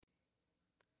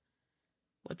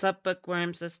What's up,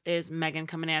 bookworms? This is Megan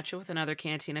coming at you with another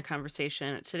Cantina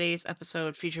conversation. Today's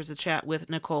episode features a chat with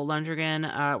Nicole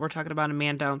Lundrigan. We're talking about A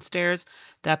Man Downstairs.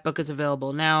 That book is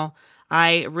available now.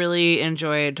 I really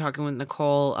enjoyed talking with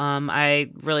Nicole. I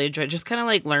really enjoyed just kind of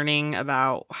like learning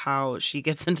about how she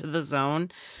gets into the zone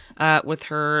with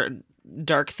her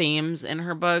dark themes in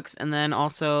her books, and then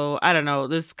also, I don't know,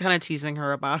 this kind of teasing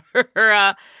her about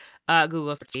her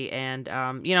Google search. And,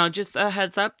 just a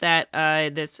heads up that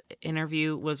this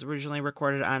interview was originally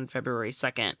recorded on February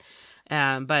 2nd.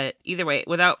 But either way,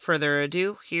 without further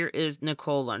ado, here is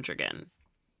Nicole Lundrigan.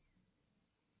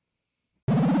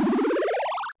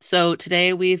 So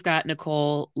today we've got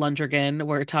Nicole Lundrigan.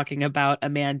 We're talking about A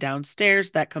Man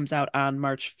Downstairs that comes out on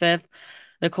March 5th.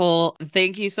 Nicole,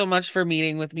 thank you so much for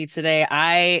meeting with me today.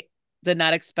 I did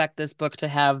not expect this book to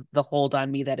have the hold on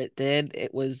me that it did.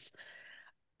 It was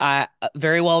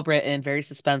very well written, very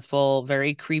suspenseful,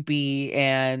 very creepy,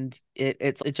 and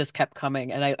it just kept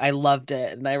coming, and I loved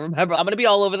it. And I remember I'm gonna be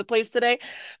all over the place today,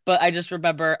 but I just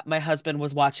remember my husband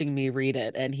was watching me read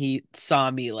it, and he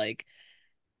saw me like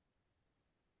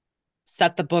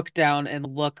set the book down and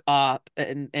look up,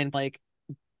 and like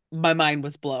my mind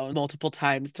was blown multiple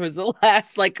times towards the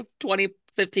last like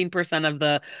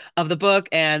 15% of the book.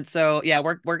 And so yeah,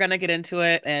 we're gonna get into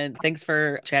it, and thanks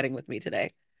for chatting with me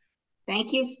today.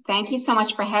 Thank you. Thank you so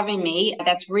much for having me.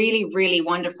 That's really, really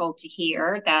wonderful to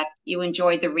hear that you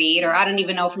enjoyed the read, or I don't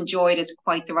even know if enjoyed is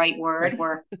quite the right word.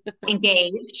 We're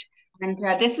engaged. And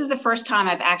this is the first time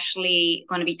I've actually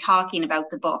going to be talking about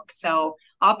the book. So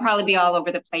I'll probably be all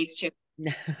over the place too.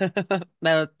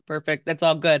 No, perfect. That's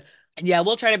all good. Yeah,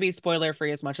 we'll try to be spoiler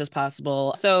free as much as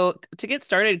possible. So, to get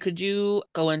started, could you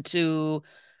go into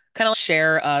kind of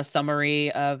share a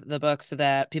summary of the book so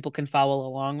that people can follow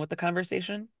along with the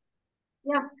conversation?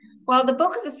 Yeah. Well, the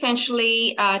book is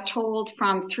essentially told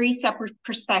from three separate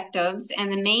perspectives.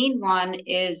 And the main one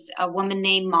is a woman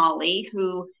named Molly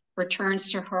who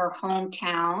returns to her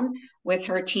hometown with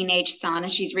her teenage son,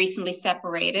 and she's recently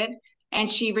separated. And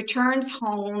she returns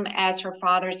home as her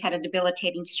father's had a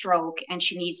debilitating stroke, and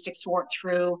she needs to sort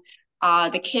through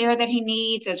the care that he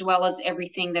needs, as well as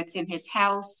everything that's in his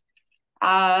house.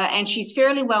 And she's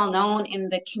fairly well known in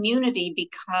the community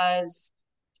because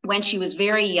when she was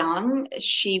very young,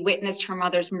 she witnessed her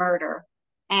mother's murder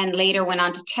and later went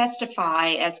on to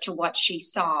testify as to what she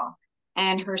saw.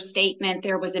 And her statement,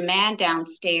 there was a man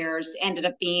downstairs, ended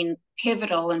up being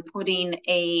pivotal in putting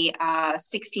a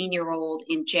 16-year-old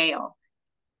in jail.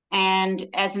 And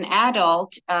as an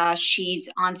adult,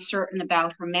 she's uncertain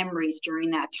about her memories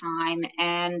during that time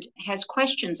and has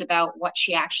questions about what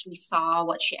she actually saw,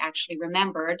 what she actually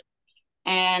remembered.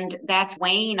 And that's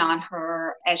weighing on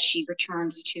her as she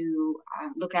returns to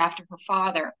look after her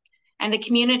father. And the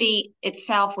community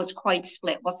itself was quite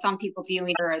split. Well, some people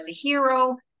viewing her as a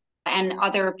hero, and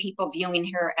other people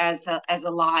viewing her as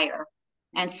a liar.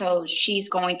 And so she's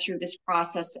going through this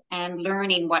process and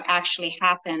learning what actually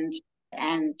happened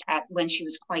and when she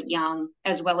was quite young,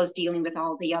 as well as dealing with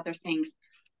all the other things.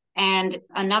 And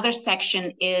another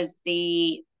section is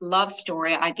the love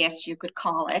story, I guess you could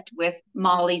call it, with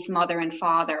Molly's mother and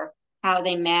father, how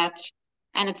they met.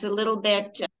 And it's a little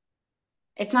bit,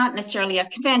 it's not necessarily a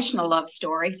conventional love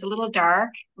story. It's a little dark,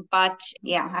 but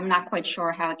yeah, I'm not quite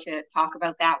sure how to talk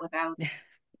about that without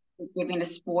giving a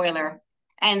spoiler.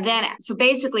 And then, so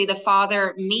basically, the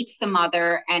father meets the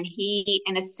mother, and he,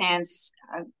 in a sense,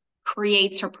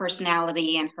 creates her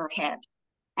personality in her head,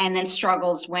 and then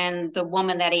struggles when the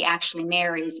woman that he actually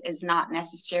marries is not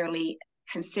necessarily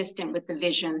consistent with the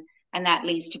vision. And that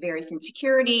leads to various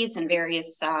insecurities and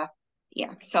various,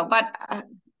 yeah. So, but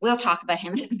we'll talk about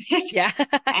him in a bit. Yeah.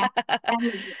 And,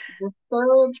 and the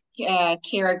third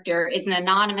character is an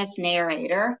anonymous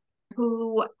narrator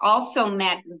who also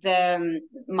met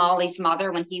Molly's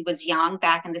mother when he was young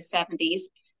back in the 70s,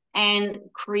 and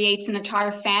creates an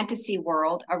entire fantasy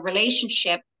world, a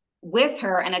relationship with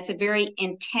her. And it's a very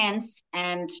intense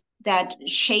and that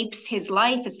shapes his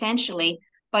life essentially,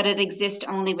 but it exists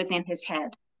only within his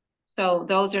head. So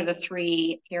those are the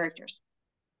three characters,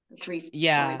 the three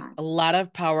Yeah, storylines. a lot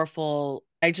of powerful.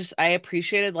 I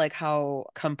appreciated like how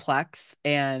complex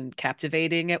and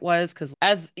captivating it was because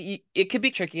it could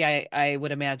be tricky. I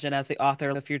would imagine as the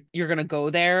author if you're gonna go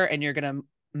there and you're gonna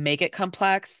make it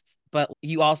complex, but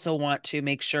you also want to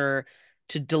make sure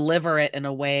to deliver it in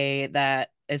a way that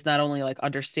is not only like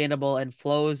understandable and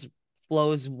flows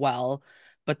well,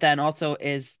 but then also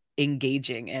is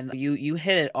engaging. And you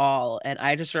hit it all. And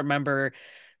I just remember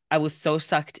I was so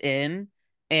sucked in,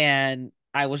 and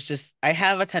I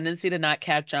have a tendency to not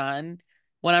catch on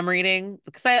when I'm reading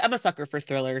because I'm a sucker for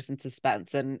thrillers and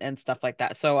suspense and stuff like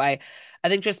that. So I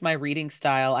think just my reading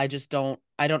style, I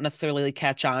don't necessarily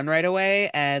catch on right away.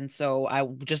 And so I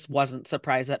just wasn't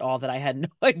surprised at all that I had no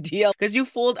idea because you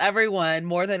fooled everyone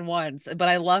more than once. But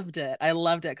I loved it. I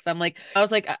loved it because I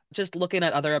was like just looking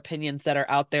at other opinions that are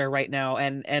out there right now,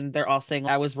 and they're all saying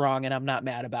I was wrong and I'm not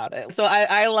mad about it. So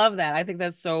I love that. I think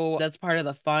that's part of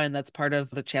the fun. That's part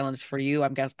of the challenge for you.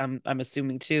 I'm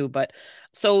assuming too. But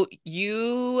so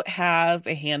you have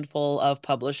a handful of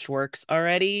published works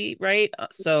already, right?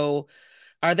 So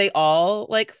are they all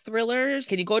like thrillers?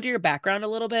 Can you go to your background a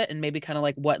little bit and maybe kind of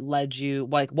like what led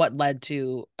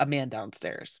to A Man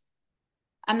Downstairs?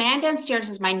 A Man Downstairs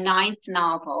was my ninth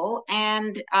novel,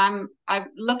 and I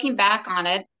looking back on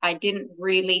it, I didn't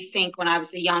really think when I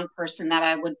was a young person that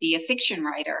I would be a fiction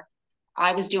writer.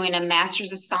 I was doing a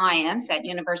Master's of Science at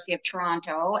University of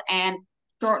Toronto, and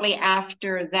shortly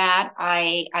after that,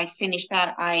 I finished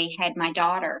that. I had my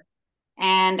daughter,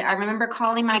 and I remember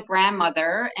calling my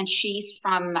grandmother, and she's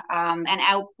from an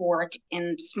outport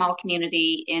in small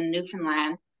community in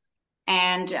Newfoundland,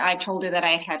 and I told her that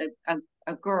I had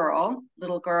a girl,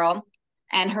 little girl,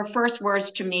 and her first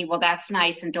words to me, well, that's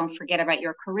nice, and don't forget about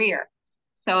your career.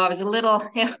 So I was a little,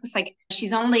 it was like,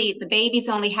 the baby's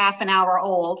only half an hour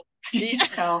old. Yeah.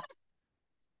 So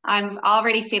I'm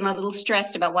already feeling a little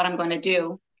stressed about what I'm going to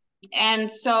do.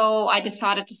 And so I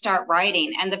decided to start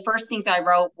writing. And the first things I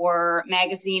wrote were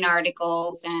magazine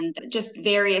articles and just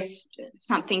various,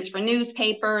 some things for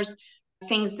newspapers,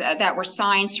 things that were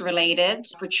science related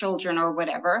for children or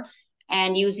whatever,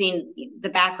 and using the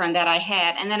background that I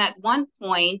had. And then at one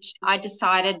point, I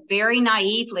decided very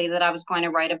naively that I was going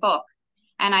to write a book.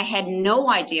 And I had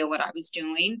no idea what I was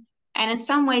doing. And in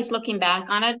some ways, looking back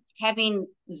on it, having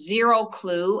zero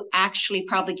clue actually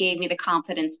probably gave me the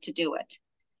confidence to do it.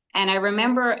 And I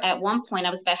remember at one point, I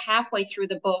was about halfway through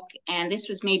the book, and this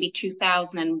was maybe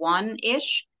 2001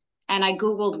 ish. And I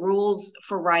Googled rules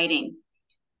for writing.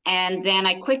 And then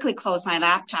I quickly closed my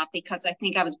laptop because I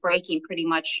think I was breaking pretty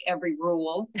much every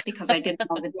rule because I didn't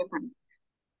know the difference.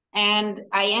 And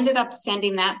I ended up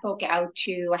sending that book out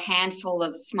to a handful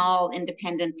of small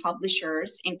independent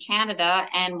publishers in Canada,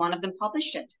 and one of them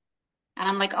published it. And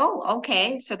I'm like, oh,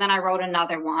 okay. So then I wrote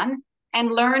another one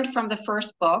and learned from the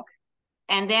first book,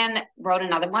 and then wrote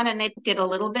another one, and it did a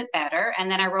little bit better. And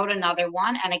then I wrote another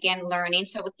one, and again, learning.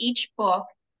 So with each book,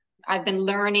 I've been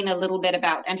learning a little bit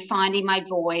about and finding my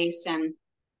voice. And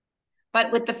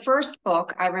but with the first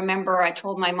book, I remember I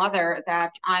told my mother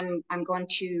that I'm going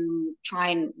to try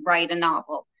and write a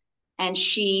novel. And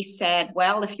she said,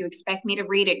 well, if you expect me to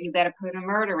read it, you better put a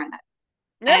murder in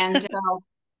it. And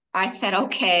I said,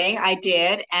 okay, I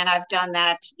did. And I've done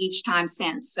that each time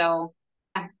since. So,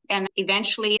 and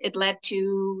eventually it led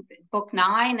to book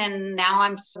 9, and now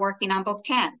I'm working on book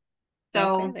 10. Okay,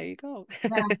 So, there you go.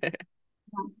 yeah,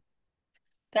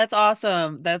 That's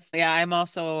awesome. Yeah, I'm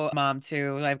also a mom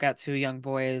too. I've got two young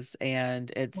boys,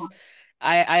 and yeah,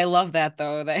 I love that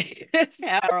though,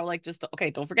 that are like, just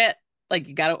okay, don't forget, like,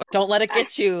 you gotta, don't let it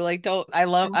get you. Like, don't, I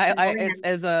love, it's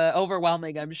as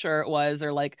overwhelming, I'm sure it was,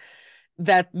 or like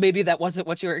that maybe that wasn't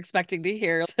what you were expecting to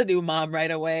hear as a new mom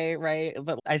right away, right?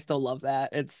 But I still love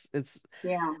that.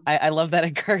 yeah. I love that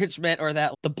encouragement, or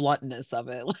that the bluntness of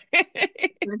it.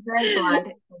 It was very blunt,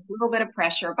 a little bit of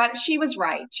pressure, but she was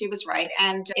right. She was right,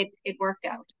 and it worked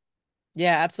out.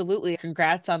 Yeah, absolutely.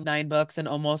 Congrats on 9 books and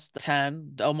almost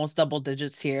 10, almost double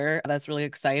digits here. That's really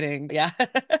exciting. Yeah.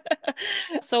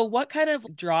 So what kind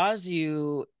of draws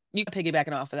you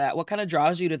piggybacking off of that, what kind of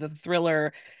draws you to the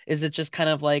thriller? Is it just kind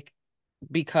of like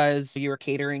because you were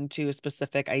catering to a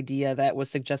specific idea that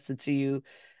was suggested to you,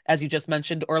 as you just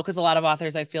mentioned, or because a lot of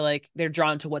authors, I feel like they're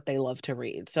drawn to what they love to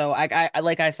read. So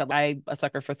like I said, I'm a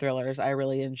sucker for thrillers. I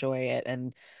really enjoy it,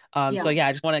 and so Yeah. yeah,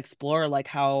 I just want to explore like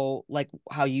how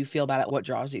you feel about it, what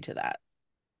draws you to that.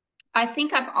 I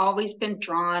think I've always been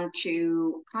drawn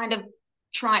to kind of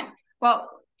try. Well,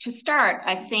 to start,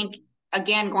 I think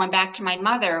again going back to my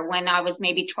mother, when I was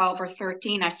maybe 12 or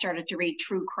 13, I started to read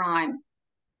true crime.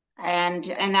 And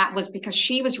that was because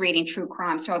she was reading true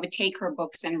crime. So I would take her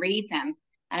books and read them.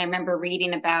 And I remember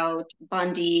reading about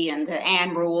Bundy and the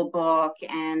Anne Rule book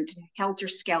and Helter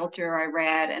Skelter I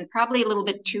read, and probably a little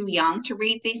bit too young to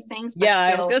read these things, but Yeah,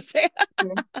 I was still.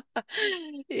 gonna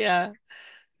say. Yeah.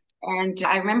 And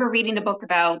I remember reading a book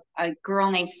about a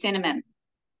girl named Cinnamon,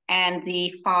 and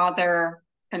the father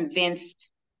convinced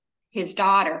his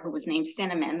daughter, who was named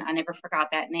Cinnamon, I never forgot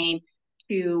that name,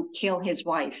 to kill his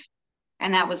wife.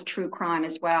 And that was true crime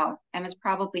as well. And it's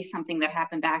probably something that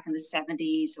happened back in the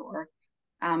 70s or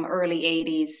early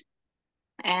 80s.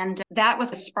 And that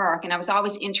was a spark. And I was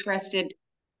always interested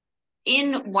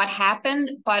in what happened,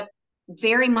 but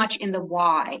very much in the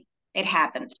why it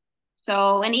happened.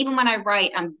 So, and even when I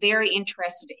write, I'm very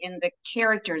interested in the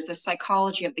characters, the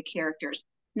psychology of the characters,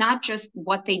 not just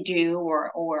what they do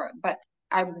but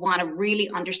I want to really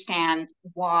understand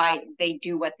why they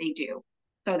do what they do.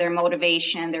 So their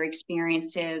motivation, their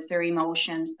experiences, their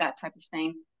emotions, that type of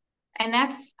thing. And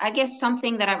that's, I guess,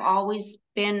 something that I've always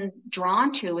been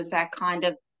drawn to, is that kind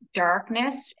of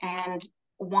darkness and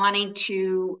wanting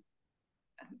to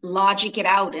logic it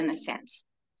out in a sense.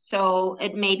 So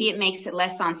maybe it makes it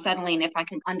less unsettling if I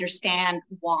can understand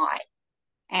why.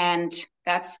 And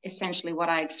that's essentially what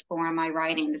I explore in my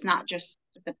writing. It's not just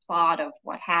the plot of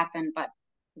what happened, but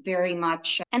very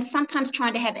much, and sometimes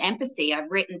trying to have empathy.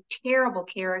 I've written terrible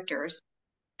characters,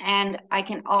 and I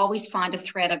can always find a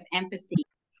thread of empathy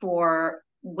for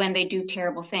when they do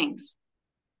terrible things.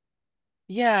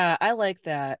 Yeah, I like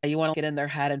that. You want to get in their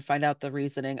head and find out the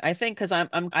reasoning. I think because I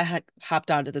had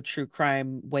hopped onto the true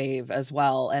crime wave as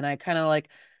well, and I kind of like,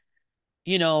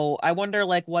 I wonder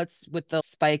like what's with the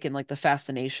spike and like the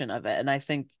fascination of it. And I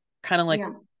think kind of like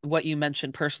Yeah, what you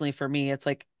mentioned personally for me, it's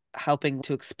like helping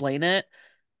to explain it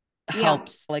yeah,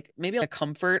 helps. Like maybe like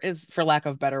comfort is for lack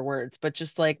of better words, but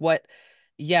just like what,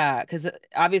 yeah, because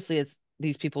obviously it's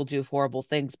these people do horrible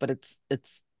things, but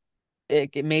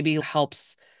it maybe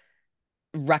helps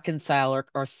reconcile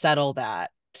or settle yeah,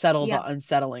 the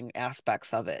unsettling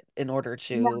aspects of it in order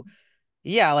yeah, to,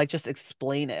 yeah, like just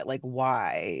explain it, like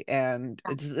why. And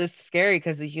it's scary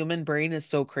because the human brain is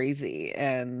so crazy,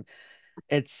 and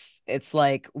it's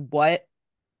like what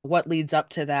leads up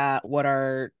to that, what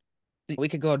are we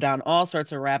could go down all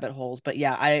sorts of rabbit holes. But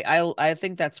yeah, I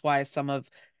think that's why some of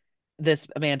this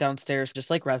Man Downstairs just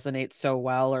like resonates so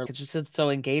well, or it's so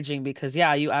engaging because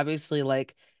yeah, you obviously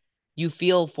like you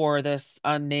feel for this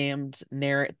unnamed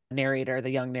narrator, the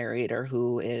young narrator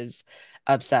who is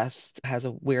obsessed, has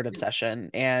a weird obsession.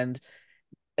 And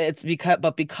it's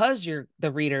because you're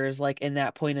the readers like in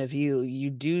that point of view, you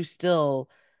do still,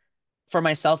 for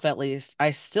myself at least,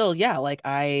 I still, yeah, like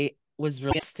I was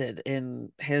really interested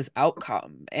in his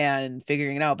outcome and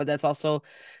figuring it out. But that's also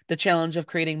the challenge of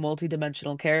creating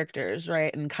multi-dimensional characters,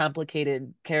 right? And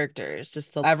complicated characters,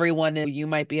 just so everyone you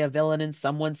might be a villain in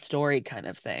someone's story kind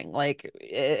of thing. Like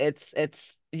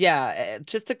yeah,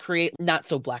 just to create not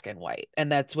so black and white.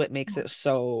 And that's what makes it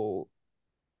so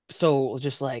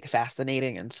just like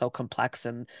fascinating and so complex.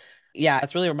 And yeah,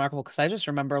 it's really remarkable because I just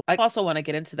remember I also want to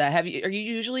get into that. Are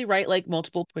you usually write like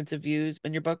multiple points of views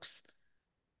in your books?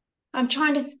 I'm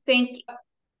trying to think.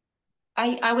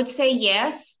 I would say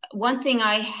yes. One thing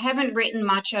I haven't written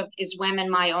much of is women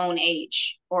my own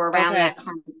age or around Okay. that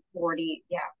kind of 40.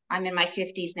 Yeah, I'm in my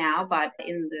 50s now, but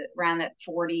in the around that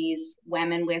 40s,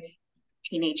 women with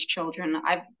teenage children.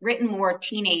 I've written more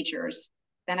teenagers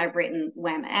than I've written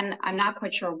women. And I'm not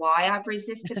quite sure why I've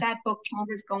resisted that book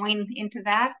tenders going into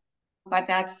that. But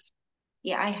that's,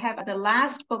 yeah, I have, the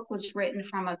last book was written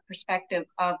from a perspective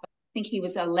of, I think he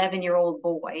was an 11-year-old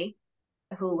boy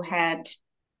who had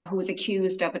who was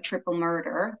accused of a triple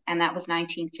murder, and that was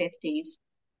 1950s.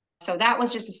 So that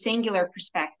was just a singular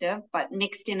perspective, but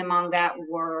mixed in among that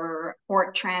were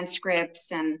court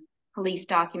transcripts and police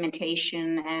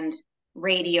documentation and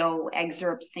radio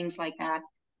excerpts, things like that.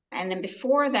 And then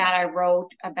before that, I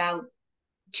wrote about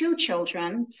two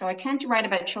children. So I tend to write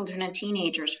about children and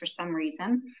teenagers for some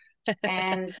reason.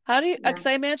 And How do you, yeah, because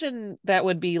I imagine that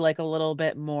would be like a little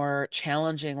bit more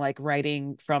challenging, like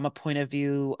writing from a point of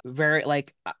view, very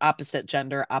like opposite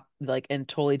gender, like in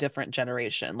totally different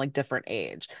generation, like different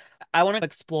age. I want to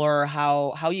explore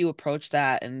how you approach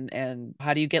that and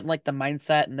how do you get in like the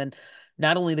mindset and then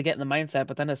not only to get in the mindset,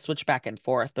 but then to switch back and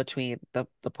forth between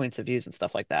the points of views and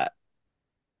stuff like that.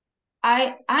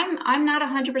 I'm not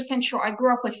 100% sure. I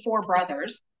grew up with four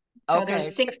brothers. So Okay.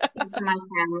 there's six kids in my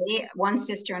family, one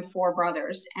sister and four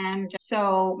brothers. And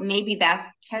so maybe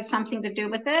that has something to do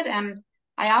with it. And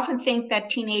I often think that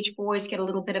teenage boys get a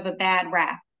little bit of a bad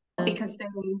rap because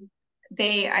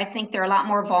I think they're a lot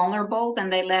more vulnerable than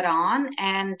they let on.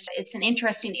 And it's an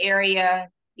interesting area,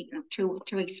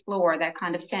 to explore that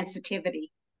kind of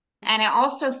sensitivity. And I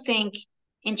also think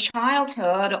in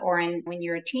childhood or when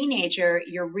you're a teenager,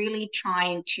 you're really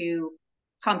trying to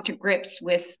come to grips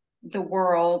with the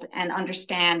world and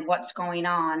understand what's going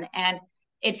on. And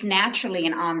it's naturally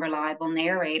an unreliable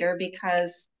narrator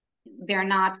because they're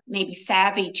not maybe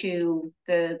savvy to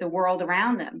the world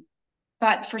around them.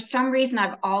 But for some reason,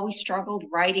 I've always struggled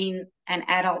writing an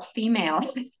adult female.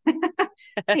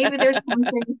 Maybe there's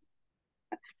something,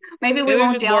 maybe we Maybe there's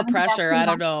won't just more delve into that pressure. too I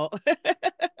don't much. know.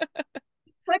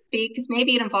 Could be because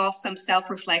maybe it involves some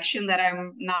self-reflection that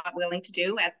I'm not willing to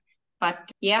do.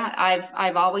 But yeah,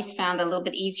 I've always found it a little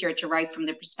bit easier to write from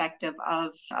the perspective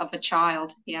of a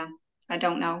child. Yeah, I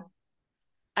don't know.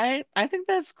 I think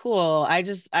that's cool. I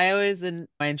always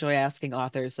I enjoy asking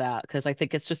authors that because I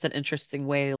think it's just an interesting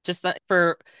way, just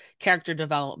for character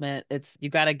development. It's you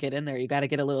got to get in there, you got to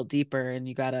get a little deeper, and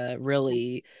you got to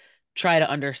really try to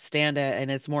understand it. And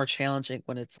it's more challenging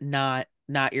when it's not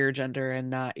your gender and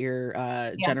not your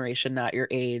Yeah. generation, not your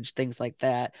age, things like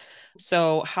that.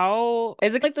 So how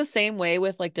is it like the same way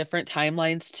with like different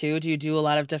timelines too? Do you do a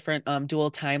lot of different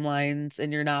dual timelines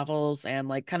in your novels and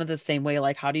like kind of the same way?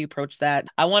 Like how do you approach that?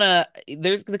 I want to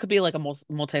there could be like a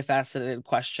multifaceted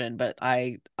question, but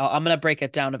I'm gonna break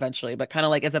it down eventually. But kind of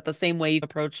like is that the same way you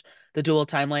approach the dual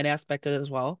timeline aspect of it as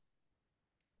well?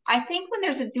 I think when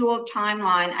there's a dual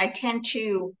timeline, I tend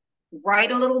to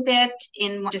write a little bit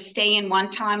in just stay in one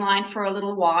timeline for a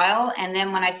little while, and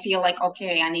then when I feel like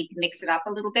okay, I need to mix it up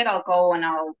a little bit, I'll go and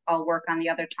I'll work on the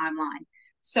other timeline.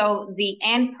 So the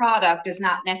end product is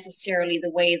not necessarily the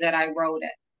way that I wrote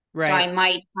it. So Right. I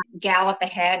might gallop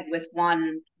ahead with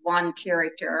one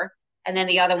character, and then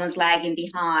the other one's lagging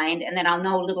behind, and then I'll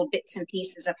know little bits and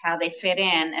pieces of how they fit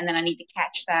in, and then I need to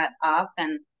catch that up.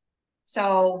 And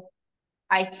so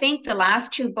I think the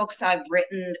last two books I've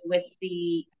written with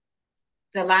the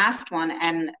last one,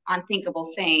 An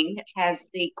Unthinkable Thing, has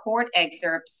the court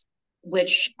excerpts,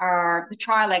 which are the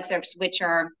trial excerpts, which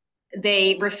are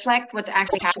they reflect what's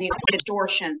actually happening,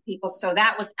 distortion people. So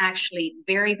that was actually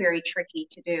very, very tricky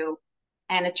to do.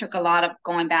 And it took a lot of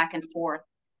going back and forth.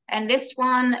 And this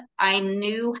one, I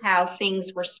knew how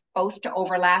things were supposed to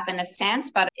overlap in a sense,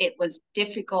 but it was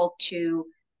difficult to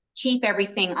keep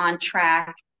everything on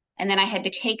track. And then I had to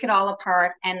take it all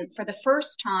apart. And for the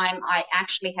first time, I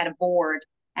actually had a board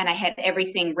and I had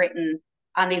everything written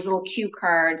on these little cue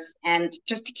cards and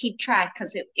just to keep track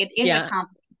because it is a Yeah.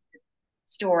 complicated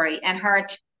story and hard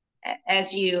to,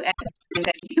 as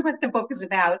what the book is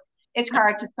about, it's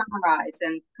hard to summarize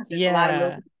and because there's a lot of Yeah.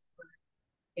 movement.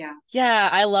 Yeah. Yeah,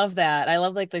 I love that. I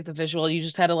love like the visual. You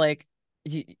just had to like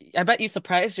I bet you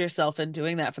surprised yourself in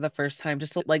doing that for the first time,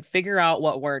 just to like figure out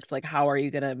what works. Like how are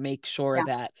you gonna make sure Yeah.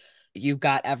 that you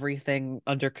got everything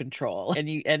under control? And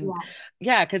Yeah.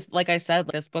 yeah, because like I said,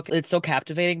 this book it's so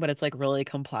captivating, but it's like really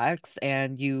complex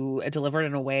and you delivered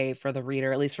in a way for the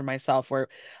reader, at least for myself, where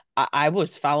I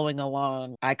was following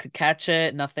along. I could catch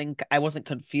it, nothing, I wasn't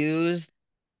confused.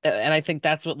 And I think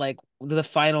that's what like the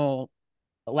final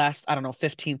last, I don't know,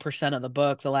 15% of the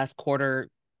book, the last quarter,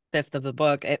 fifth of the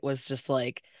book, it was just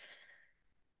like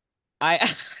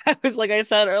I I was like I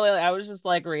said earlier, I was just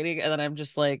like reading and then I'm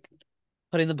just like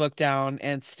putting the book down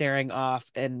and staring off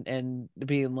and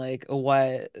being like,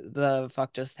 what the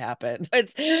fuck just happened?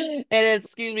 It's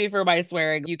excuse me for my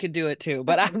swearing, you can do it too.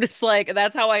 But I'm just like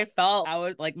that's how I felt. I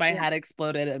was like my Yeah. head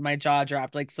exploded and my jaw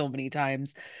dropped like so many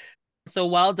times. So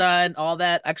well done. All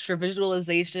that extra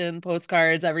visualization,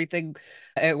 postcards, everything,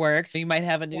 it worked. You might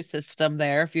have a new system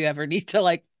there if you ever need to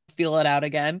like feel it out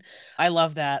again. I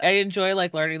love that. I enjoy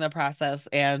like learning the process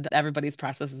and everybody's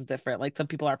process is different. Like some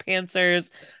people are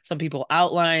pantsers, some people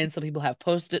outline, some people have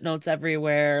post-it notes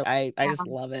everywhere. I just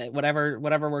Yeah. love it. Whatever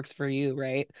works for you,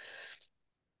 right?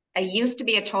 I used to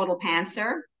be a total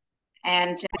pantser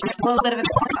and just a little bit of a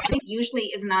it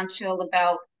usually isn't until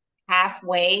about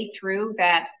halfway through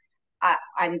that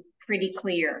I'm pretty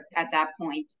clear at that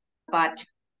point. But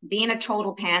being a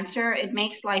total pantser, it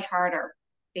makes life harder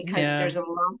because Yeah. there's a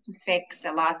lot to fix,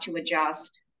 a lot to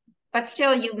adjust. But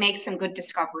still, you make some good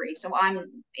discoveries. So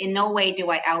I'm in no way do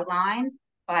I outline,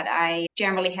 but I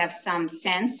generally have some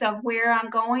sense of where I'm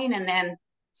going and then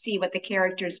see what the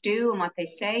characters do and what they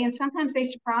say. And sometimes they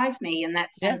surprise me and that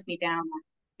Yeah. sends me down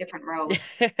a different road.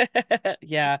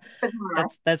 Yeah, Bizarre.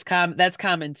 that's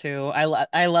common too.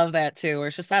 I love that too. Where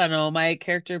it's just I don't know, my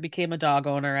character became a dog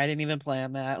owner. I didn't even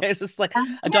plan that. It's just like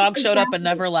a Yeah, dog showed up and exactly.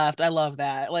 never left. I love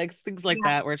that. Like things like Yeah,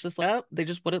 that where it's just like, oh, they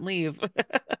just wouldn't leave.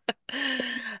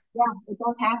 yeah, it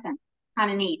does happen.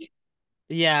 Kind of neat.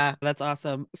 Yeah, that's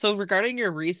awesome. So regarding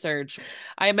your research,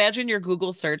 I imagine your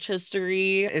Google search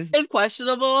history is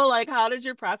questionable. Like, how did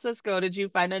your process go? Did you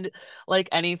find like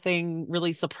anything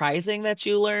really surprising that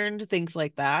you learned? Things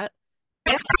like that?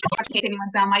 In case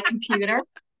anyone's on my computer.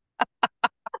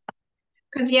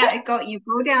 Because yeah, you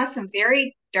go down some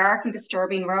very dark and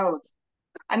disturbing roads.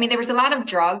 I mean, there was a lot of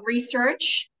drug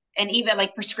research and even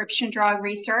like prescription drug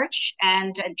research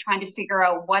and trying to figure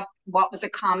out what was a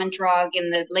common drug in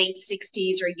the late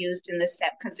 60s or used in the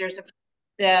set because there's a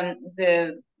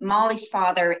the Molly's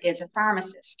father is a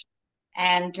pharmacist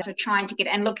and so trying to get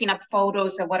and looking up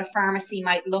photos of what a pharmacy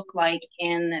might look like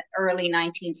in early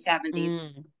 1970s.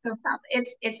 Mm, So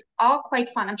it's all quite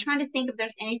fun. I'm trying to think if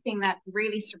there's anything that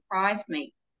really surprised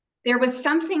me. There was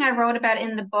something I wrote about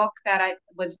in the book that I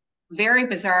was very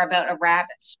bizarre about a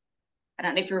rabbit. I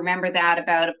don't know if you remember that,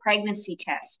 about a pregnancy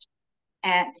test.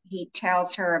 And he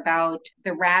tells her about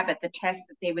the rabbit, the test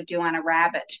that they would do on a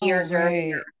rabbit Oh, years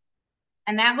earlier. right.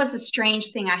 And that was a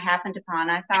strange thing I happened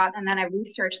upon. I thought, and then I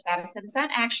researched that. I said, is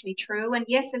that actually true? And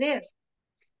yes, it is,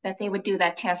 that they would do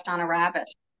that test on a rabbit.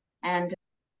 And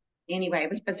anyway, it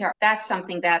was bizarre. That's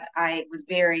something that I'd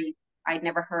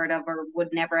never heard of or would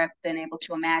never have been able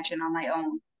to imagine on my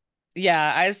own.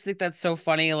 Yeah, I just think that's so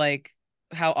funny, like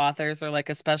how authors are like,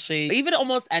 especially even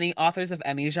almost any authors of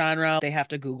any genre, they have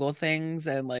to Google things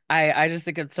and like I just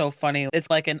think it's so funny. It's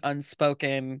like an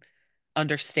unspoken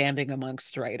understanding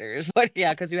amongst writers. But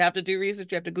yeah, because you have to do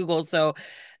research, you have to Google. So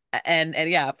and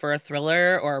yeah, for a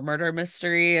thriller or a murder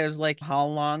mystery, it was like how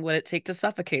long would it take to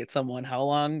suffocate someone? How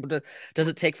long does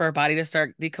it take for a body to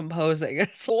start decomposing?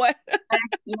 It's what?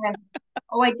 Yeah.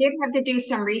 Oh, I did have to do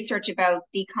some research about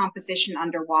decomposition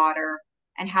underwater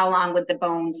and how long would the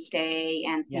bones stay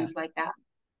and Yeah. things like that.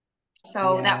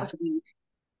 So that Yeah. was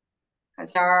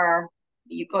bizarre.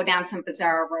 You go down some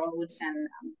bizarre roads and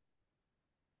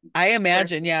I where,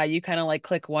 imagine, yeah, you kind of like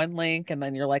click one link and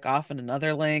then you're like off in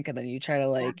another link and then you try to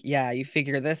yeah, like, yeah, you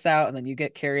figure this out and then you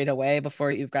get carried away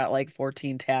before you've got like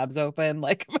 14 tabs open.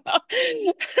 Like,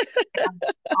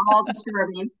 all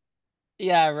disturbing.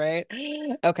 yeah, right.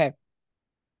 Okay,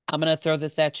 I'm gonna throw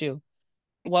this at you.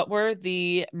 What were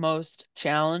the most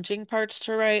challenging parts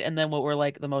to write and then what were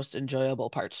like the most enjoyable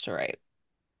parts to write?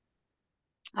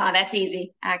 That's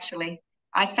easy, actually.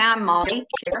 I found Molly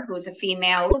here, who's a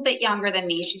female, a little bit younger than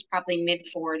me. She's probably mid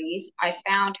 40s. I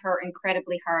found her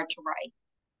incredibly hard to write.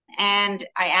 And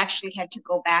I actually had to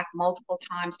go back multiple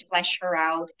times to flesh her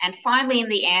out. And finally, in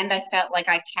the end, I felt like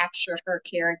I captured her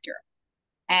character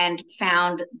and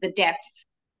found the depth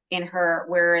in her,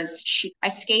 whereas I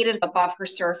skated above her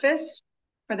surface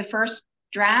for the first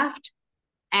draft.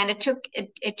 And it took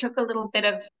a little bit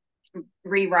of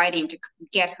rewriting to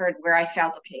get her where I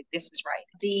felt, okay, this is right.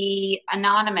 The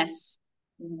anonymous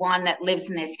one that lives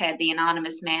in his head, the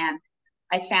anonymous man,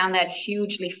 I found that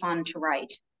hugely fun to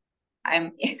write.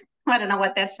 I'm I don't know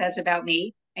what that says about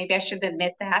me. Maybe I should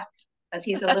admit that because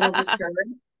he's a little disturbed,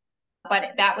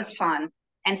 but that was fun.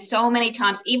 And so many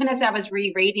times, even as I was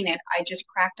rereading it, I just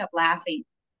cracked up laughing.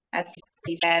 That's what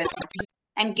he said.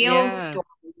 And Gil's Yeah. story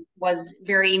was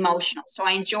very emotional. So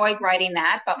I enjoyed writing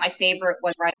that, but my favorite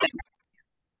was writing.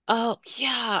 Oh,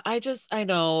 yeah, I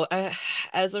know.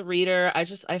 As a reader,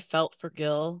 I felt for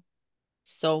Gil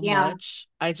so Yeah, much.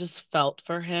 I just felt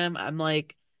for him. I'm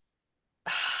like,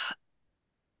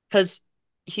 because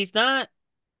he's not,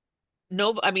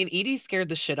 no, I mean, Edie scared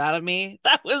the shit out of me.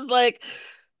 That was like,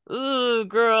 ooh,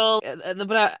 girl.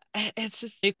 But it's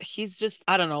just, he's just,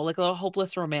 I don't know, like a little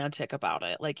hopeless romantic about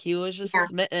it. Like he was just yeah,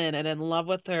 smitten and in love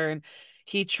with her. And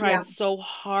he yeah, tried so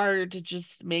hard to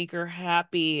just make her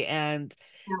happy. And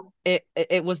yeah,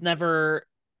 it was never,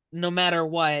 no matter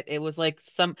what, it was like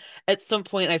at some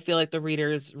point, I feel like the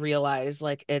readers realize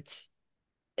like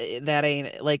that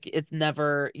ain't like, it's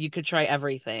never, you could try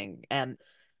everything. And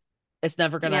it's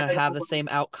never gonna never have gonna the work. same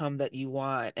outcome that you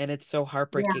want, and it's so Yeah,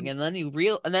 heartbreaking. And then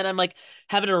and then I'm like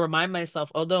having to remind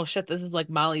myself, oh no, shit, this is like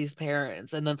Molly's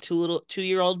parents, and then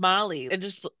 2-year-old Molly, and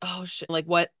just oh shit, like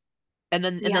what? And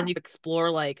then yeah, you explore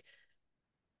like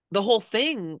the whole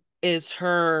thing is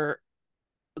her,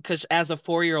 because as a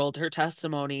 4-year-old, her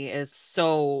testimony is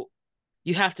so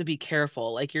you have to be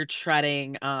careful, like you're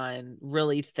treading on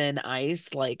really thin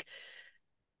ice, like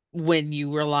when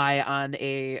you rely on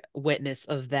a witness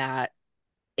of that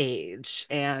age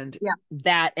yeah,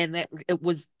 and that it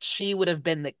was she would have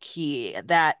been the key,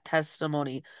 that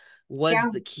testimony was yeah,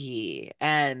 the key.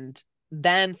 And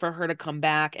then for her to come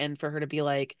back and for her to be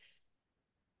like,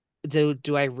 do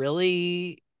I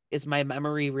really, is my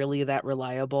memory really that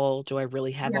reliable? Do I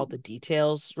really have yeah, all the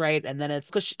details right? And then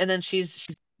and then she's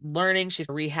learning, she's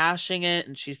rehashing it,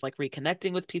 and she's like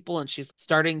reconnecting with people, and she's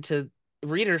starting to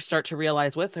readers start to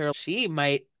realize with her she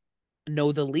might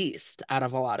know the least out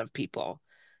of a lot of people,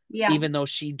 yeah, even though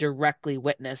she directly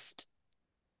witnessed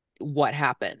what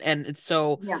happened. And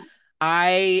so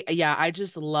yeah, yeah, I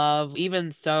just love,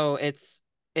 even so, it,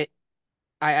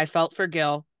 I felt for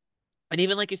Gil. And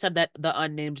even like you said, that the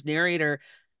unnamed narrator,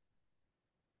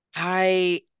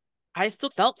 I, I still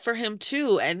felt for him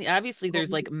too. And obviously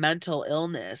there's like mental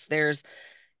illness. There's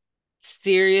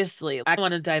seriously, I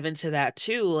want to dive into that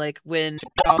too. Like when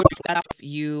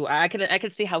I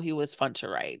could see how he was fun to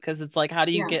write because it's like, how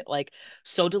do you yeah, get like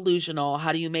so delusional?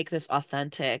 How do you make this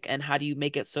authentic? And how do you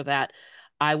make it so that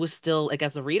I was still like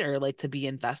as a reader, like to be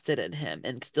invested in him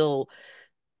and still,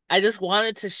 I just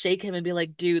wanted to shake him and be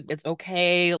like, dude, it's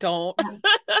okay. Don't yeah,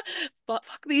 fuck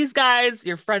these guys.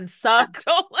 Your friends yeah. suck.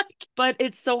 Don't like. But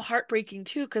it's so heartbreaking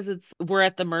too, because we're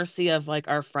at the mercy of like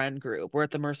our friend group. We're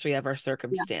at the mercy of our Yeah.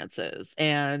 circumstances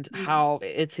and Mm. how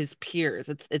it's his peers.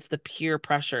 It's the peer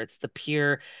pressure. It's the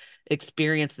peer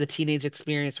experience, the teenage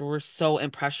experience where we're so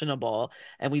impressionable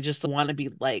and we just want to be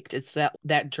liked. It's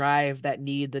that drive, that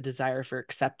need, the desire for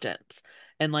acceptance.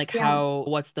 And like Yeah.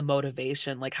 what's the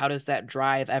motivation? Like how does that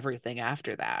drive everything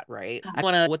after that, right? I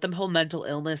want to, with the whole mental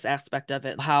illness aspect of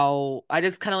it, how I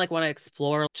just kind of like want to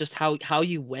explore just how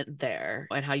you went there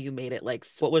and how you made it like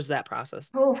what was that process?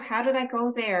 Oh, how did I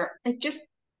go there? It just,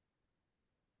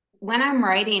 when I'm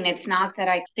writing, it's not that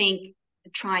I think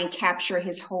try and capture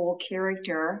his whole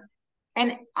character.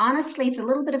 And honestly, it's a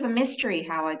little bit of a mystery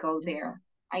how I go there.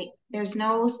 There's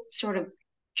no sort of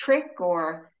trick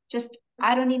or just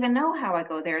I don't even know how I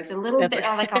go there. It's a little That's bit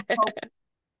like like a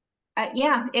hope.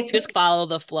 Yeah, it's just follow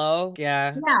the flow.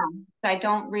 Yeah. yeah. I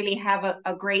don't really have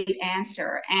a great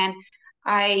answer, and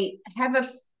I have a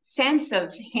sense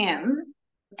of him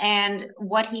and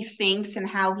what he thinks and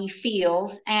how he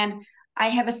feels. And I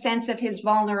have a sense of his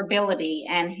vulnerability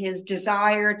and his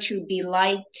desire to be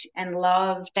liked and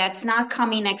loved. That's not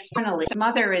coming externally. His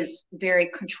mother is very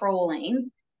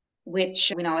controlling,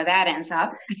 which we know where that ends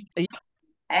up.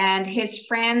 And his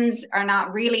friends are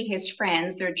not really his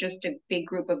friends. They're just a big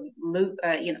group of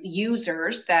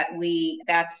users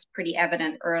that's pretty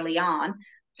evident early on.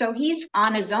 So he's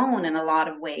on his own in a lot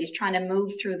of ways, trying to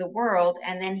move through the world.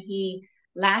 And then he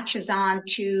latches on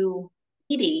to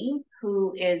Edie,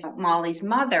 who is Molly's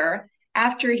mother,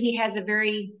 after he has a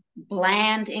very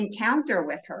bland encounter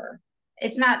with her.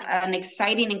 It's not an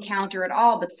exciting encounter at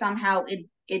all, but somehow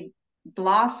it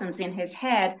blossoms in his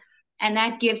head, and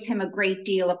that gives him a great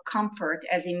deal of comfort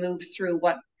as he moves through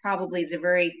what probably is a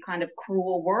very kind of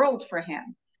cruel world for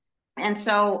him. And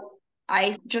so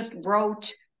I just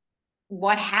wrote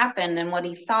what happened and what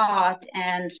he thought,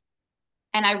 and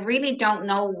I really don't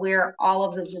know where all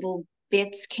of those little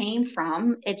bits came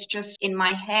from. It's just in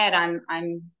my head.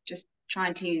 I'm just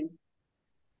trying to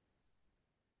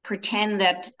pretend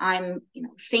that I'm,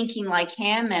 thinking like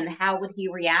him, and how would he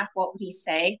react, what would he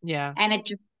say, Yeah. and it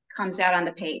just comes out on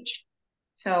the page.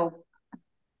 So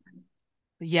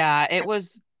Yeah, it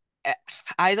was eh,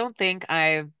 I don't think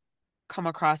I've come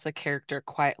across a character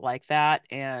quite like that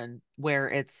and where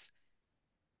it's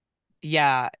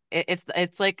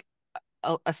like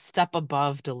a step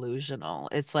above delusional.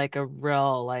 It's like a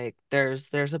real like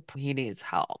there's a he needs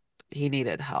help. He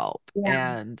needed help.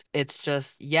 yeah. And it's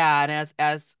just yeah, and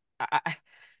as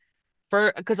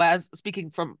for because as speaking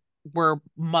from we're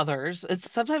mothers,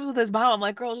 it's sometimes with his mom, I'm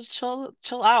like, girl, just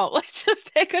chill out. Like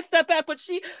just take a step back. But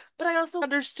I also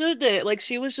understood it. Like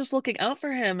she was just looking out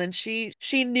for him and she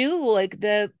knew like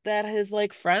that his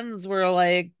like friends were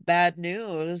like bad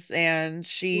news and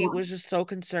she Yeah. was just so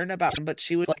concerned about him. But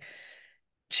she was like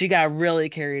she got really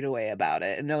carried away about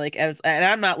it. And they're like, and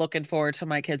I'm not looking forward to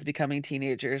my kids becoming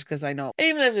teenagers because I know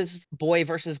even if it's boy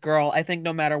versus girl, I think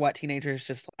no matter what, teenagers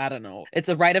just, I don't know. It's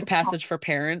a rite of passage for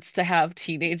parents to have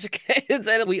teenage kids,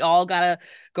 and we all gotta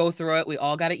go through it. We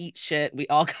all gotta eat shit. We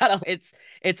all gotta,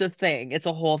 it's a thing. It's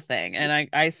a whole thing. And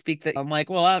I speak that I'm like,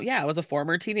 well, yeah, I was a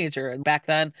former teenager. And back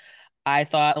then, I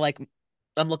thought like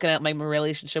I'm looking at my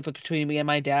relationship between me and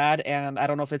my dad, and I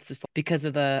don't know if it's just because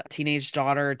of the teenage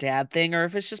daughter dad thing, or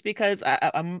if it's just because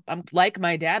I'm like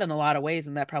my dad in a lot of ways,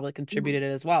 and that probably Yeah. contributed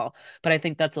as well. But I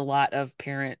think that's a lot of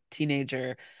parent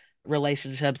teenager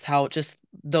relationships, how just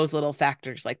those little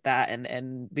factors like that,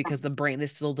 and because the brain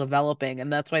is still developing,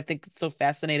 and that's why I think it's so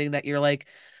fascinating that you're like,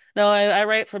 no, I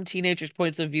write from teenagers'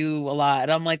 points of view a lot,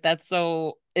 and I'm like, that's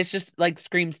so. It's just like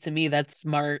screams to me that's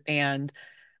smart and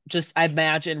just I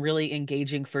imagine really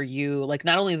engaging for you, like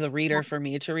not only the reader for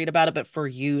me to read about it, but for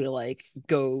you to like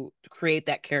go create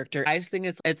that character. I just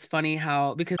think it's funny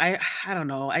how because I don't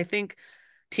know, I think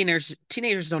teenagers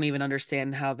don't even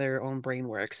understand how their own brain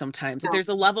works sometimes. Like No. there's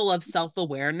a level of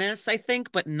self-awareness, I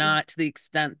think, but not to the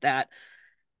extent that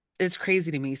it's crazy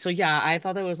to me. So yeah, I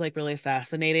thought that was like really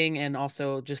fascinating and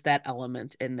also just that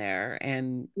element in there.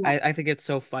 And Yeah. I think it's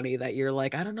so funny that you're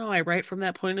like, I don't know, I write from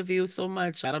that point of view so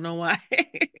much. I don't know why.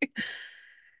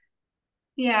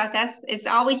 Yeah, it's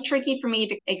always tricky for me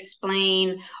to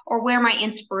explain or where my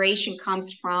inspiration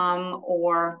comes from,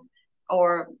 or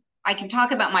I can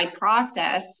talk about my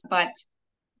process, but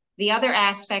the other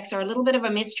aspects are a little bit of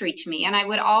a mystery to me. And I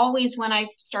would always, when I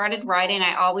started writing,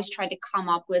 I always tried to come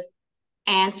up with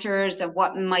answers of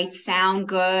what might sound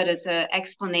good as an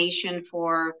explanation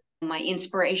for my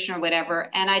inspiration or whatever.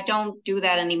 And I don't do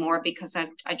that anymore because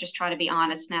I just try to be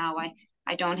honest now.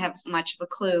 I don't have much of a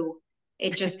clue.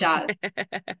 It just does.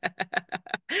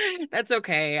 That's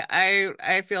okay.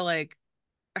 I feel like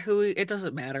who it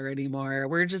doesn't matter anymore.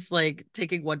 We're just like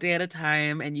taking one day at a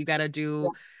time, and Yeah,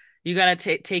 you gotta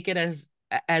take it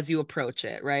as you approach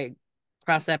it, right?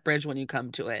 Cross that bridge when you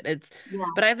come to it. yeah,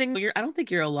 But I don't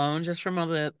think you're alone. Just from all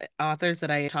the authors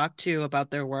that I talk to about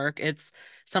their work,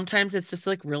 sometimes it's just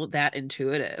like real that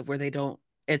intuitive where they don't.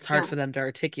 It's hard yeah, for them to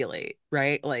articulate,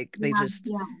 right? Like they yeah, just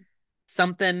yeah.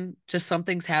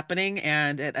 something's happening,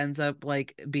 and it ends up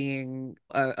like being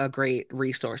a great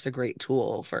resource, a great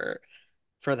tool for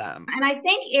them. And I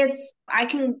think I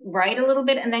can write a little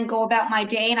bit and then go about my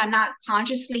day, and I'm not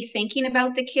consciously thinking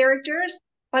about the characters,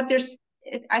 but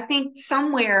I think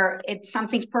somewhere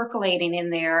something's percolating in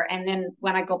there. And then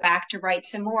when I go back to write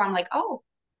some more, I'm like, oh,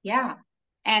 yeah.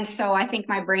 And so I think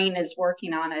my brain is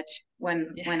working on it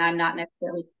Yeah. when I'm not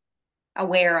necessarily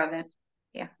aware of it.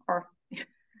 Yeah. Or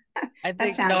I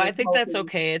that think, no, sounds I think that's inappropriate.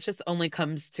 okay. It just only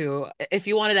comes to if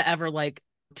you wanted to ever like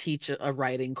teach a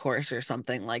writing course or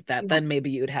something like that, Yeah. then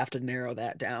maybe you'd have to narrow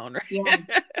that down, Yeah. right?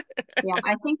 Yeah,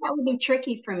 I think that would be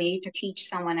tricky for me to teach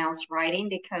someone else writing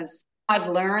because I've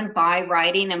learned by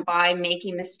writing and by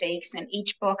making mistakes. And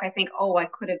each book, I think, oh, I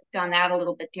could have done that a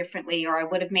little bit differently, or I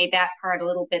would have made that part a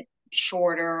little bit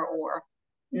shorter, or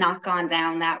not gone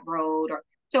down that road. Or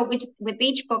so with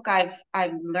each book,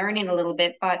 I'm learning a little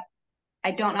bit, but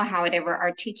I don't know how I'd ever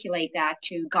articulate that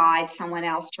to guide someone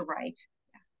else to write.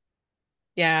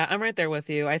 Yeah, I'm right there with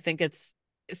you. I think it's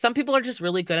some people are just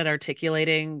really good at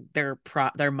articulating their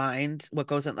mind, what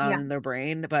goes on Yeah, in their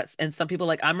brain, but and some people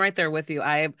like I'm right there with you.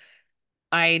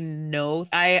 I know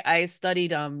I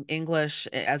studied English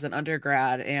as an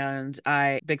undergrad, and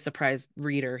I big surprise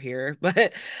reader here,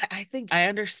 but I think I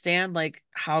understand like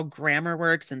how grammar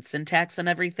works and syntax and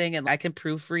everything, and I can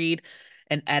proofread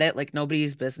and edit like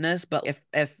nobody's business, but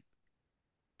if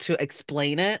to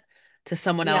explain it to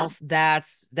someone yeah, else,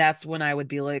 that's when I would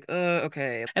be like,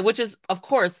 okay. And which is of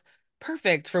course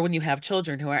perfect for when you have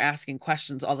children who are asking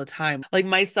questions all the time. Like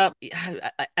my stuff,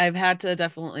 I've had to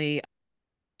definitely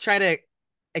try to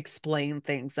explain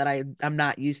things that I'm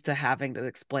not used to having to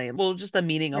explain. Well, just the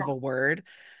meaning yeah, of a word,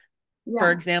 for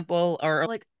yeah, example, or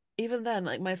like even then,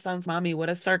 like my son's mommy, what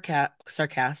does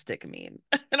sarcastic mean?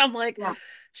 And I'm like, yeah,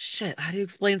 shit, how do you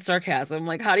explain sarcasm?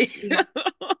 Like, how do you? yeah.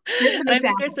 Here's an And I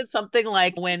think I example. said something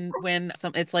like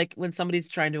it's like when somebody's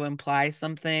trying to imply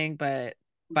something, but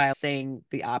by saying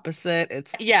the opposite,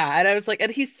 it's yeah. And I was like,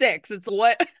 and he's 6. It's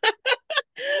what?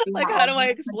 Yeah, Like, how oh, do I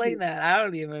that could explain be. that? I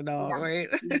don't even know, Yeah. right?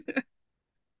 Yeah.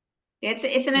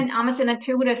 It's an almost an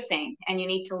intuitive thing, and you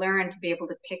need to learn to be able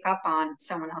to pick up on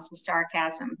someone else's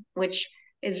sarcasm, which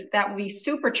is that would be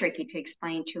super tricky to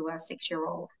explain to a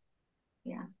 6-year-old.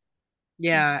 Yeah,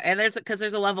 Yeah, and there's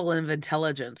a level of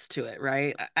intelligence to it,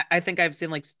 right? I think I've seen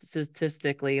like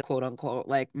statistically, quote unquote,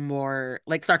 like more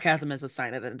like sarcasm is a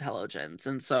sign of intelligence.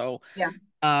 And so, yeah,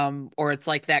 or it's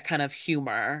like that kind of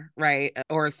humor, right?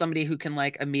 Or somebody who can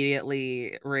like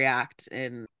immediately react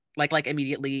and like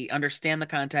immediately understand the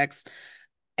context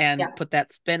and yeah, put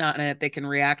that spin on it. They can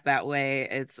react that way.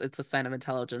 It's a sign of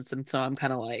intelligence. And so I'm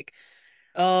kind of like,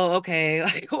 oh, okay,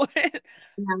 like what?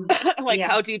 yeah, Like yeah,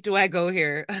 how deep do I go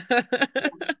here?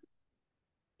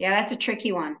 yeah. That's a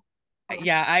tricky one.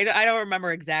 Yeah, I don't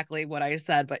remember exactly what I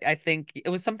said, but I think it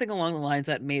was something along the lines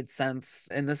that made sense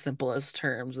in the simplest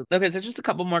terms. Okay, so just a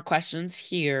couple more questions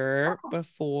here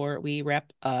before we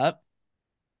wrap up.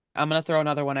 I'm gonna throw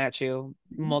another one at you,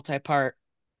 multi-part.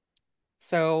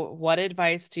 So, what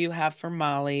advice do you have for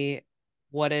Molly?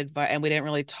 What advice, and we didn't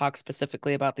really talk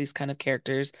specifically about these kind of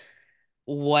characters.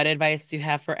 What advice do you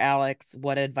have for Alex?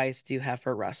 What advice do you have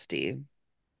for Rusty?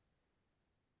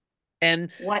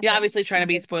 And What? yeah, obviously trying to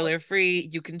be spoiler free,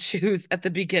 you can choose at the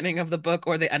beginning of the book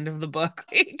or the end of the book,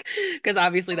 because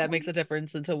obviously that makes a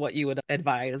difference into what you would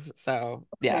advise. So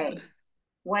yeah. Okay.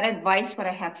 What advice would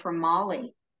I have for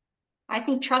Molly? I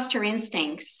think trust her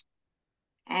instincts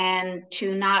and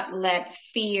to not let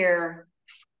fear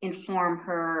inform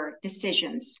her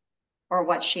decisions or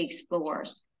what she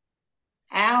explores.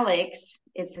 Alex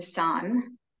is the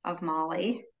son of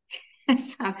Molly.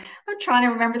 So I'm trying to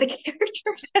remember the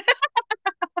characters.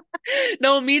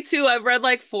 No, me too. I've read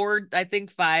like four, I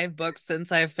think 5 books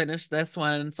since I've finished this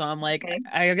one. So I'm like, Okay.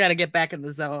 I gotta get back in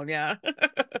the zone. Yeah.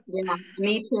 Yeah,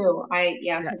 me too.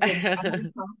 Yeah, because I Yeah.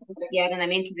 haven't talked about it yet, and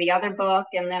I'm into the other book,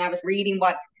 and then I was reading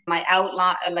what my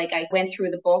outline, like I went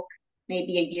through the book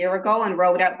maybe a year ago and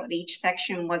wrote out what each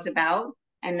section was about,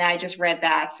 and I just read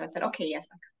that, so I said, okay, yes,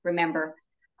 I remember.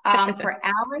 For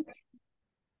Alex,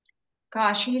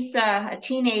 gosh, he's a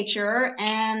teenager,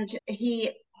 and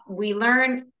we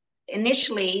learn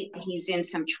initially he's in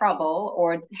some trouble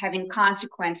or having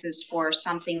consequences for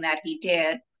something that he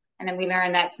did, and then we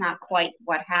learn that's not quite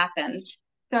what happened.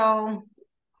 So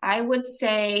I would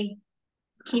say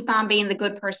keep on being the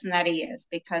good person that he is,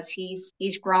 because he's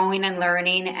growing and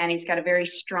learning, and he's got a very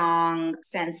strong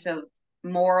sense of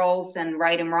morals and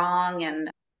right and wrong. And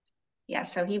yeah,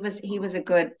 so he was a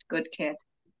good kid.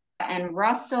 And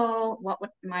Russell, what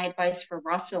would my advice for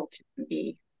Russell to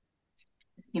be?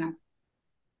 You know,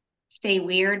 stay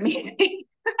weird maybe.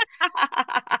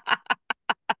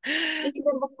 He's a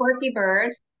bit of a quirky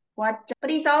bird. But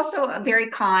he's also a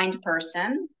very kind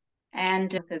person,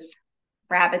 and his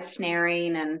rabbit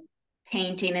snaring and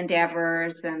painting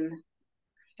endeavors, and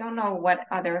I don't know what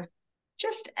other.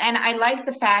 Just, and I like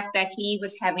the fact that he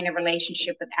was having a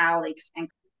relationship with Alex, and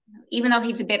even though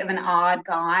he's a bit of an odd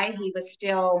guy, he was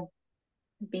still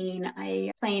being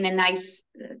a playing a nice,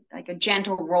 like a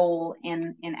gentle role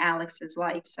in Alex's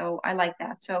life. So I like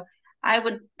that. So I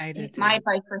would, I do my too.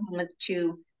 advice for him is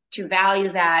to value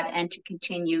that and to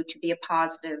continue to be a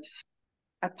positive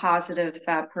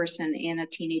person in a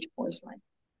teenage boy's life.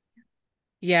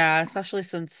 Yeah, especially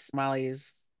since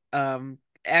Molly's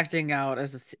acting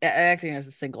as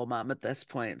a single mom at this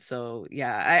point. So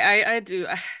yeah, I do.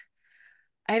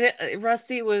 I did,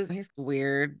 Rusty was he's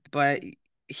weird, but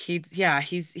he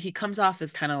comes off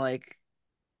as kind of like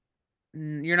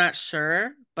you're not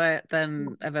sure, but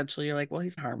then eventually you're like, well,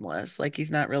 he's harmless. Like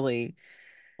he's not really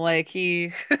like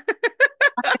he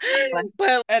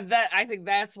but and that I think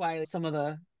that's why some of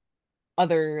the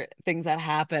other things that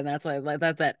happen, that's why like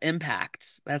that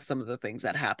impacts that's some of the things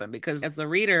that happen because as the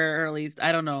reader, or at least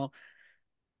I don't know,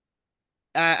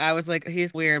 I was like,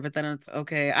 he's weird, but then it's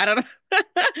okay. I don't know.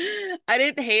 I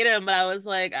didn't hate him, but I was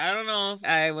like, I don't know if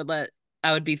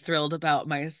I would be thrilled about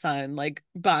my son like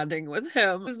bonding with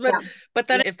him. Yeah, But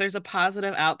then if there's a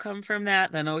positive outcome from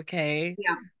that, then okay.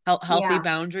 yeah, Healthy yeah,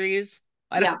 boundaries.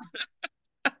 I don't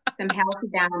yeah. Some healthy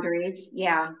boundaries.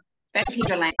 Yeah, especially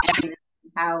your land,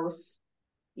 house.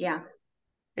 Yeah,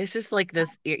 It's just like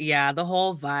this, yeah, the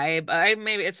whole vibe. I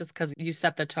maybe it's just because you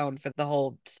set the tone for the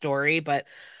whole story, but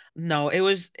no, it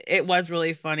was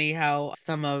really funny how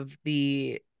some of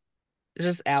the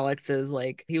just Alex's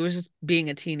like he was just being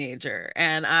a teenager,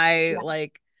 and I yeah,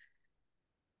 like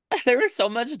there was so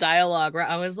much dialogue where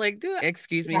I was like, dude,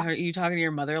 excuse me, yeah, are you talking to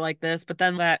your mother like this? But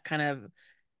then that kind of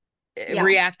yeah,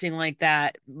 reacting like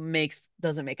that makes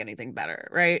doesn't make anything better,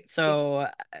 right? yeah. So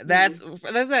No, that's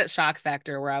that shock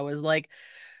factor where I was like,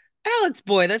 Alex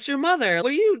boy, that's your mother. What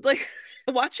do you like?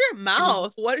 Watch your no,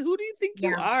 mouth. Who do you think you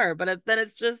yeah, are? But then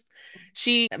it's just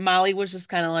Molly was just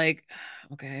kind of like,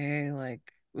 okay, like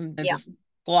and yeah, just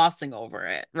glossing over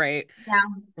it, right? yeah.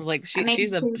 I was like, And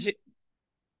maybe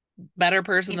better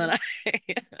person than maybe,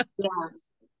 I. yeah.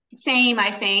 Same,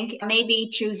 I think. Maybe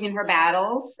choosing her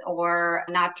battles or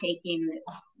not taking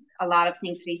a lot of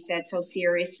things that he said so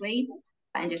seriously,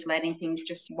 and just letting things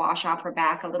just wash off her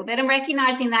back a little bit, and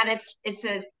recognizing that it's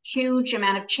a huge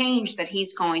amount of change that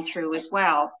he's going through as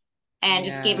well, and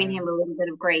just giving Yeah, him a little bit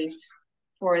of grace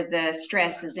for the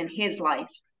stresses in his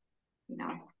life,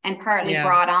 and partly yeah,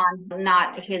 brought on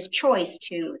not his choice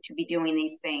to be doing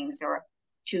these things, or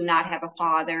to not have a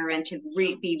father, and to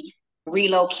be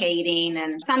relocating,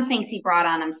 and some things he brought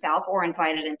on himself or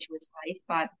invited into his life,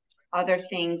 but other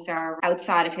things are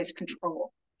outside of his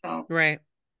control. So right,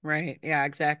 right, yeah,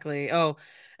 exactly. Oh,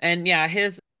 and yeah,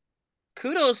 his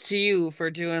kudos to you for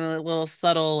doing a little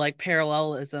subtle like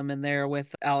parallelism in there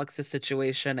with Alex's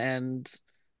situation and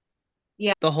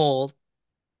yeah, the whole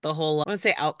I would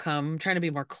say outcome. I'm trying to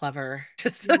be more clever.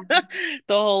 Just yeah.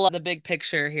 the big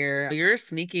picture here. You're a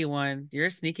sneaky one. You're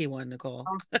a sneaky one, Nicole.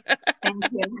 Oh, thank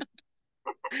you.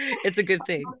 It's a good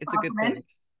thing. It's a good Compliment.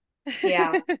 thing.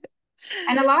 Yeah,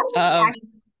 and a lot of it is Um, actually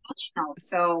intentional.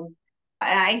 So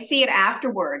I see it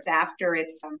afterwards, after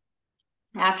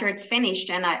it's finished,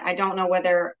 and I don't know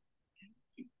whether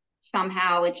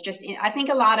somehow it's just, I think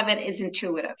a lot of it is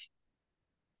intuitive.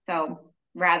 So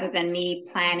rather than me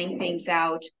planning things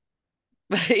out,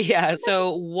 yeah.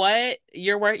 So what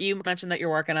you mentioned that you're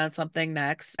working on something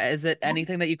next. Is it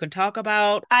anything that you can talk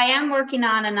about? I am working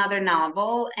on another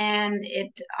novel, and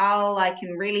all I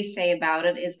can really say about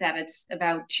it is that it's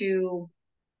about two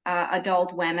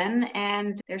adult women,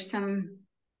 and there's some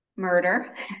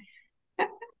murder.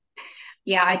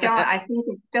 Yeah, I think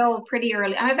it's still pretty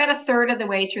early. I'm about a third of the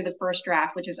way through the first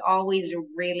draft, which is always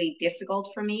really difficult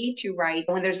for me to write.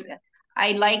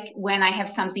 I like when I have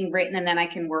something written and then I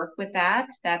can work with that.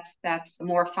 That's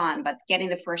more fun. But getting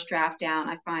the first draft down,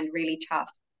 I find really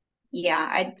tough.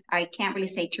 Yeah, I can't really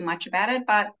say too much about it,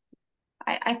 but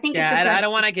I think it's Yeah, a good. I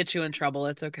don't want to get you in trouble.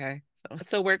 It's okay.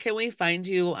 So where can we find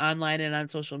you online and on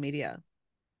social media?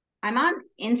 I'm on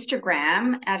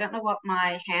Instagram. I don't know what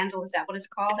my handle is. That what it's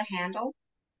called? A handle?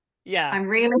 Yeah. I'm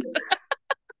really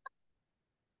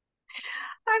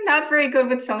I'm not very good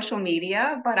with social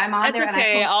media, but I'm on That's there and I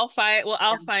okay. post.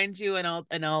 I'll Yeah, find you and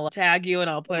I'll tag you and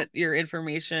I'll yeah, put your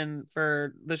information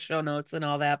for the show notes and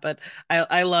all that. But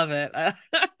I love it.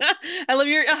 I love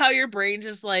your how your brain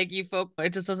just like you folk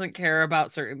it just doesn't care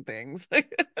about certain things. yeah.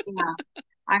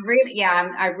 I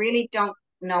really don't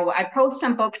know. I post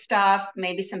some book stuff,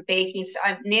 maybe some baking. So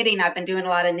I'm knitting. I've been doing a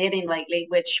lot of knitting lately,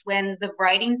 which when the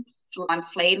writing, I'm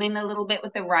flailing a little bit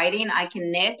with the writing, I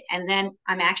can knit, and then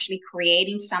I'm actually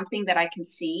creating something that I can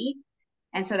see.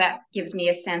 And so that gives me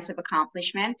a sense of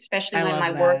accomplishment, especially I when love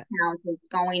my word that. count is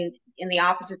going in the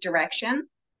opposite direction.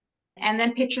 And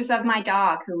then pictures of my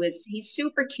dog, he's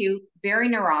super cute, very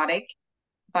neurotic,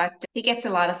 but he gets a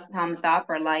lot of thumbs up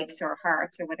or likes or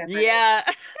hearts or whatever it is. Yeah.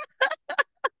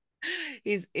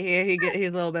 He's a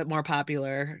little bit more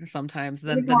popular sometimes He's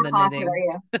than more the popular,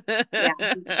 knitting. yeah. Yeah,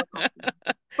 he's more popular.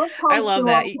 Book I clubs love do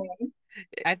that. okay.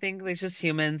 I think it's just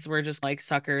humans. We're just like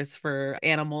suckers for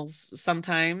animals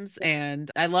sometimes.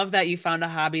 And I love that you found a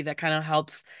hobby that kind of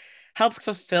helps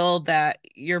fulfill that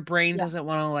your brain Yeah, doesn't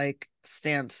want to like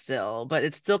stand still, but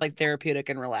it's still like therapeutic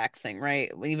and relaxing, right?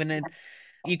 Even in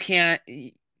you can't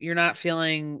you're not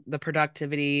feeling the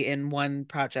productivity in one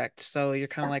project. So you're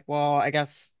kind of yeah. like, well, I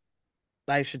guess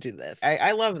I should do this.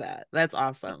 I love that. That's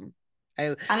awesome.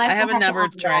 Unless I I haven't have to never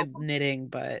unwrap tried them. knitting,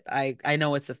 but I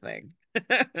know it's a thing.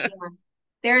 Yeah.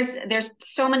 There's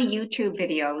so many YouTube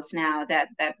videos now that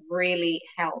really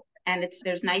help. And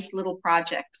there's nice little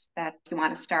projects that you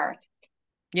want to start.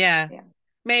 Yeah, Yeah.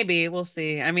 maybe we'll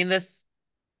see. I mean, this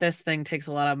thing takes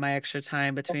a lot of my extra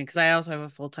time between because I also have a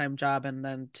full-time job and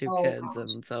then two Oh kids, gosh.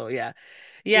 and so yeah.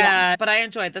 Yeah. Yeah, but I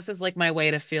enjoy it. This is like my way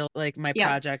to feel like my Yeah.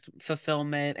 project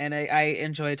fulfillment, and I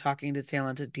enjoy talking to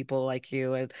talented people like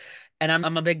you, and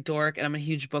I'm a big dork and I'm a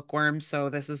huge bookworm, so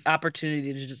this is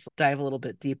opportunity to just dive a little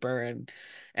bit deeper and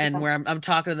Yeah. where I'm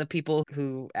talking to the people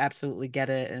who absolutely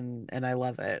get it and I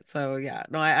love it. So yeah,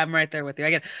 no, I'm right there with you. I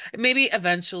get maybe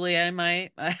eventually I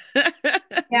might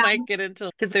Yeah. might get into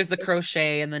because there's the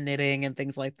crochet and the knitting and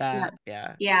things like Yeah. that.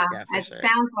 Yeah, Yeah. yeah, for It sure.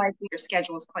 sounds like your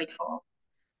schedule is quite full.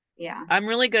 Yeah. I'm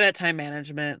really good at time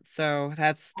management, so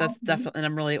that's Okay. definitely, and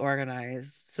I'm really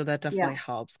organized, so that Yeah. definitely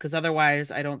helps. Because otherwise,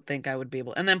 I don't think I would be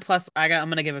able. And then plus, I'm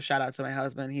gonna give a shout out to my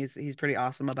husband. He's pretty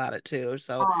awesome about it too.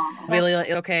 So Oh, I'll be that's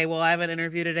like, okay, well, I have an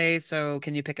interview today, so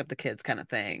can you pick up the kids, kind of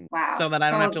thing, wow. so that I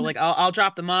don't have So to like, I'll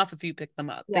drop them off if you pick them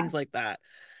up, yeah. things like that.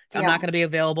 So I'm Yeah. not gonna be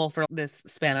available for this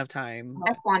span of time.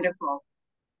 That's wonderful.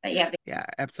 But yeah. Yeah,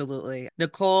 absolutely.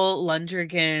 Nicole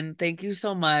Lundrigan, thank you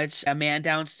so much. A Man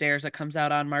Downstairs that comes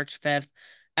out on March 5th.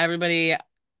 Everybody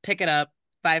pick it up.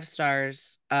 5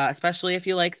 stars. Especially if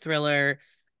you like thriller,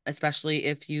 especially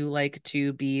if you like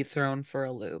to be thrown for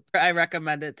a loop. I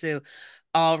recommend it to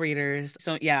all readers.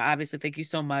 So yeah, obviously, thank you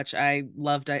so much. I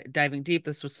love diving deep.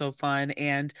 This was so fun.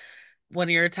 And when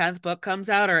your 10th book comes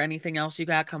out or anything else you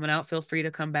got coming out, feel free to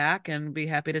come back and be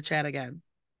happy to chat again.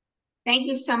 Thank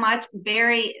you so much.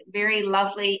 Very, very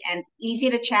lovely and easy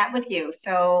to chat with you.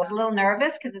 So I was a little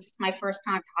nervous because this is my first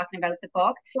time talking about the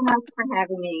book. Thank you so much for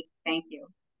having me. Thank you.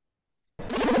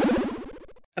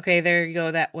 Okay, there you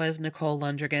go. That was Nicole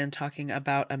Lundrigan talking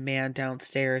about A Man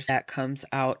Downstairs that comes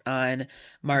out on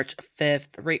March 5th.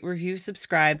 Rate, review,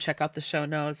 subscribe. Check out the show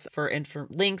notes for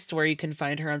links to where you can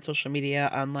find her on social media,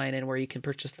 online, and where you can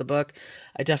purchase the book.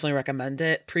 I definitely recommend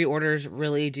it. Pre-orders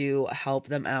really do help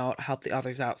them out, help the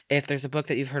authors out. If there's a book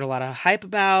that you've heard a lot of hype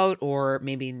about, or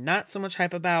maybe not so much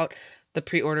hype about, the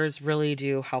pre-orders really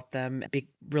do help them be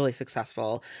really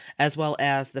successful, as well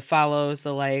as the follows,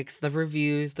 the likes, the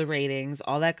reviews, the ratings,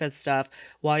 all that good stuff.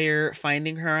 While you're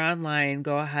finding her online,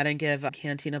 go ahead and give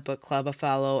Cantina Book Club a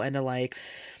follow and a like.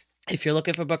 If you're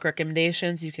looking for book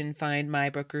recommendations, you can find my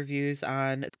book reviews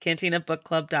on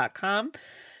cantinabookclub.com.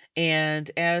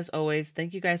 And as always,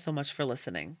 thank you guys so much for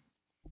listening.